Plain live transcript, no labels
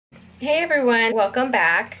Hey everyone, welcome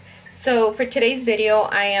back. So for today's video,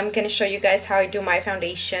 I am going to show you guys how I do my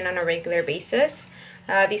foundation on a regular basis.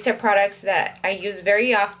 These are products that I use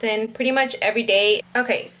very often, pretty much every day.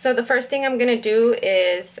 Okay, so the first thing I'm going to do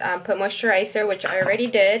is put moisturizer, which I already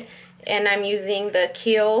did. And I'm using the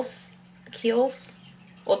Kiehl's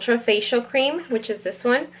Ultra Facial Cream, which is this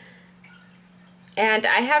one. And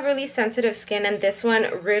I have really sensitive skin, and this one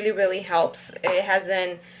really helps. It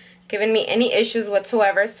hasn't given me any issues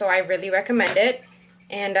whatsoever, so I really recommend it.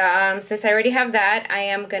 And since I already have that, I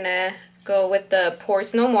am gonna go with the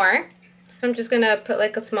Pores No More. I'm just gonna put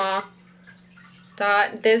like a small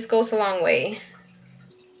dot. This goes a long way.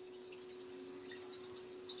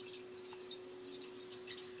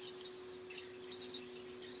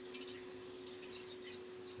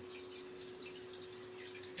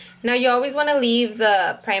 Now you always want to leave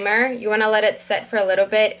the primer. You want to let it set for a little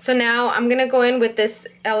bit. So now I'm going to go in with this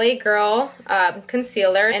LA Girl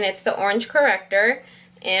concealer, and it's the Orange Corrector.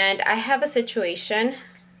 And I have a situation.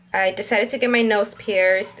 I decided to get my nose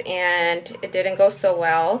pierced and it didn't go so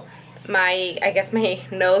well. I guess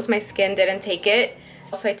my skin didn't take it.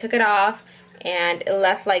 So I took it off and it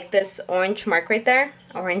left like this orange mark right there.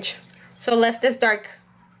 Orange. So it left this dark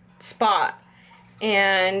spot.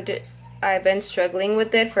 And I've been struggling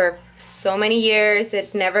with it for so many years.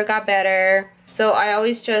 It never got better. So I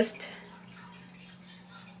always just,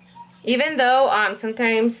 even though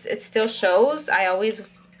sometimes it still shows, I always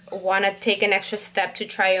want to take an extra step to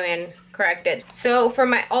try and correct it. So for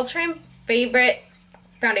my all-time favorite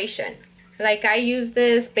foundation, like I use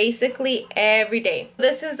this basically every day.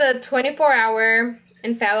 This is a 24-hour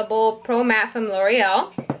infallible pro matte from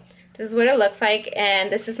L'Oreal. This is what it looks like,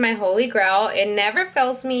 and this is my holy grail. It never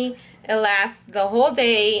fails me. It lasts the whole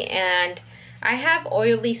day, and I have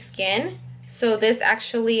oily skin, so this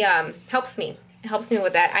actually helps me. It helps me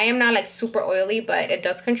with that. I am not like super oily, but it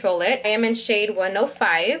does control it. I am in shade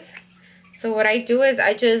 105. So what I do is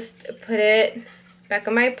I just put it back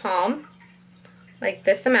on my palm, like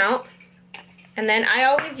this amount. And then I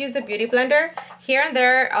always use a beauty blender. Here and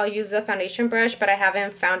there I'll use a foundation brush, but I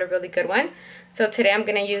haven't found a really good one. So today I'm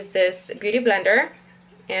going to use this beauty blender,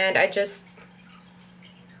 and I just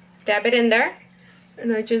dab it in there,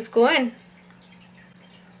 and I just go in.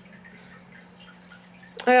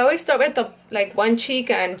 I always start with the one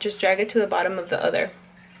cheek and just drag it to the bottom of the other.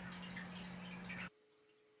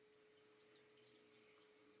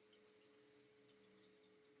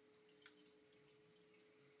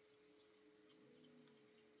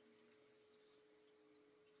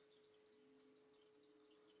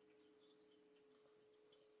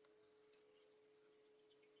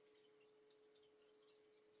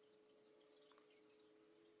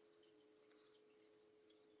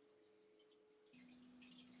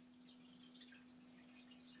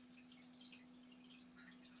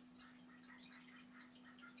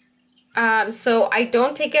 So I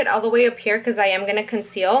don't take it all the way up here because I am gonna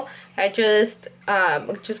conceal. I just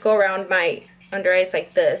go around my under eyes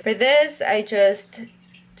like this. For this, I just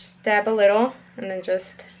dab a little and then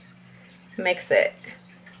just mix it.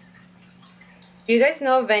 If you guys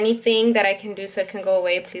know of anything that I can do so it can go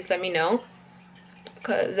away, please let me know,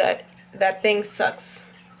 because that thing sucks.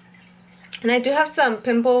 And I do have some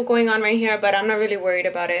pimple going on right here, but I'm not really worried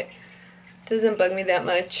about it. It doesn't bug me that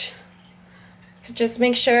much. So just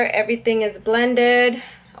make sure everything is blended.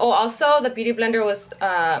 Oh, also the beauty blender was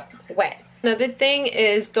wet. Another thing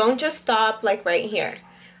is, don't just stop like right here.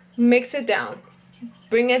 Mix it down.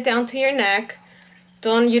 Bring it down to your neck.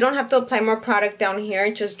 You don't have to apply more product down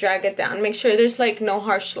here. Just drag it down. Make sure there's like no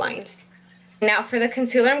harsh lines. Now for the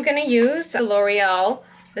concealer, I'm gonna use a L'Oreal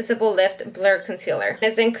Visible Lift Blur Concealer.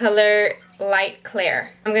 It's in color Light Clear.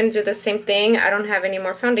 I'm gonna do the same thing. I don't have any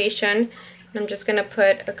more foundation. I'm just gonna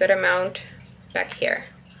put a good amount back here,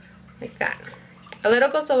 like that. A little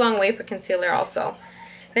goes a long way for concealer also.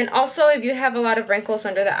 Then also, if you have a lot of wrinkles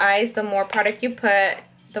under the eyes, the more product you put,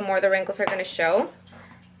 the more the wrinkles are going to show.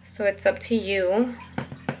 So it's up to you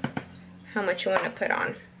how much you want to put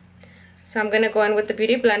on. So I'm going to go in with the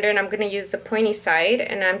beauty blender, and I'm going to use the pointy side,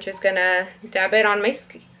 and I'm just going to dab it on my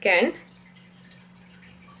skin,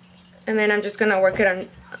 and then I'm just going to work it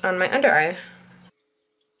on my under eye.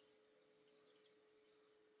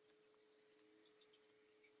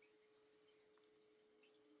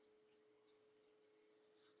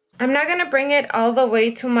 I'm not going to bring it all the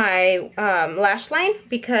way to my lash line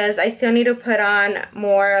because I still need to put on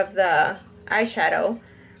more of the eyeshadow,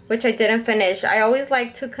 which I didn't finish. I always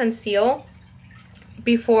like to conceal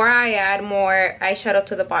before I add more eyeshadow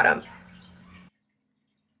to the bottom.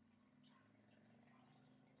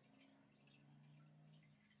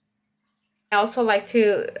 I also like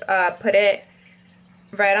to put it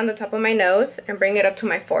right on the top of my nose and bring it up to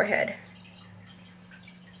my forehead.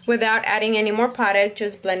 Without adding any more product,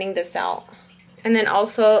 just blending this out. And then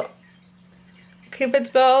also Cupid's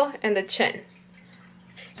bow and the chin.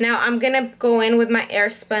 Now I'm gonna go in with my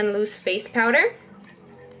Airspun loose face powder.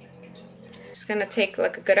 Just gonna take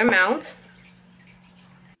like a good amount.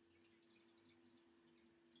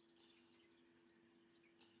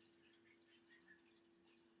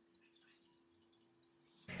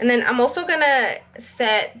 And then I'm also gonna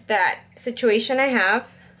set that situation I have,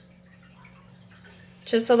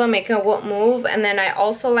 just so the makeup won't move. And then I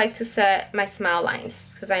also like to set my smile lines,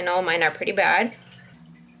 because I know mine are pretty bad.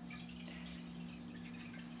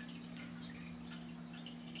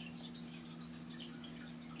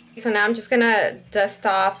 So now I'm just gonna dust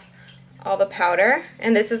off all the powder.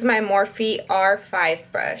 And this is my Morphe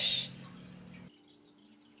R5 brush.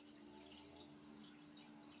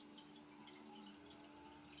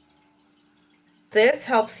 This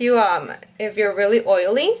helps you if you're really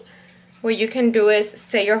oily. What you can do is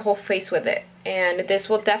set your whole face with it, and this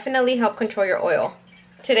will definitely help control your oil.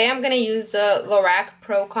 Today I'm going to use the Lorac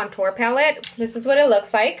Pro Contour Palette. This is what it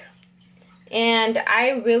looks like, and I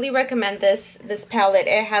really recommend this palette.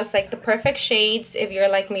 It has like the perfect shades if you're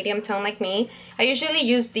like medium tone like me. I usually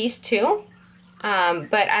use these two,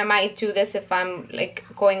 but I might do this if I'm like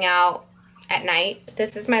going out at night.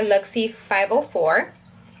 This is my Luxie 504.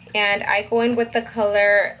 And I go in with the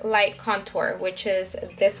color Light Contour, which is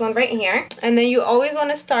this one right here. And then you always want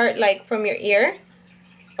to start like from your ear,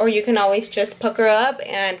 or you can always just pucker up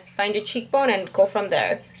and find your cheekbone and go from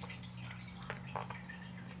there.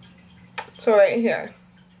 So right here.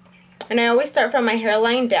 And I always start from my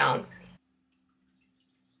hairline down.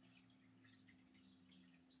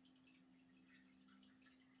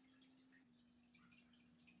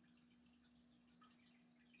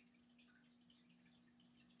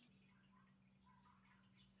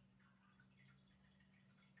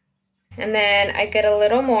 And then I get a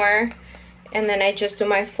little more, and then I just do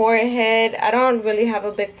my forehead. I don't really have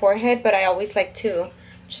a big forehead, but I always like to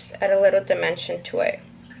just add a little dimension to it.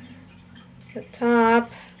 The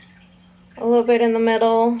top, a little bit in the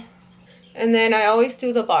middle, and then I always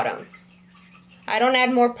do the bottom. I don't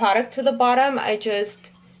add more product to the bottom, I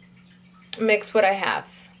just mix what I have.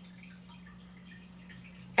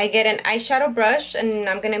 I get an eyeshadow brush, and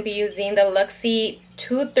I'm going to be using the Luxie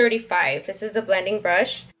 235. This is the blending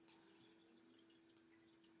brush.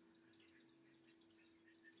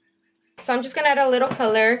 So I'm just going to add a little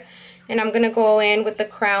color, and I'm going to go in with the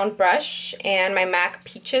Crown brush and my MAC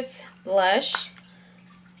Peaches blush.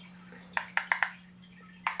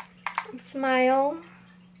 And smile.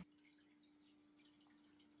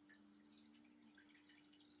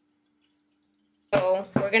 So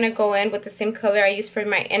we're going to go in with the same color I used for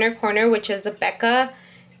my inner corner, which is the Becca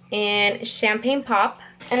in Champagne Pop.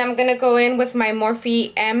 And I'm going to go in with my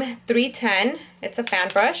Morphe M310. It's a fan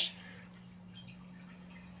brush.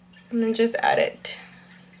 And then just add it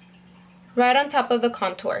right on top of the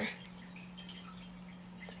contour.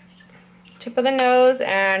 Tip of the nose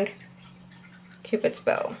and Cupid's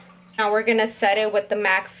bow. Now we're going to set it with the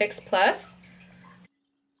MAC Fix Plus.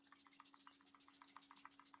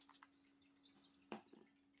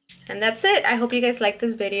 And that's it. I hope you guys liked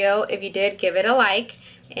this video. If you did, give it a like.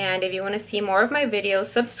 And if you want to see more of my videos,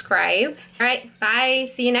 subscribe. Alright, bye.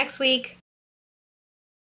 See you next week.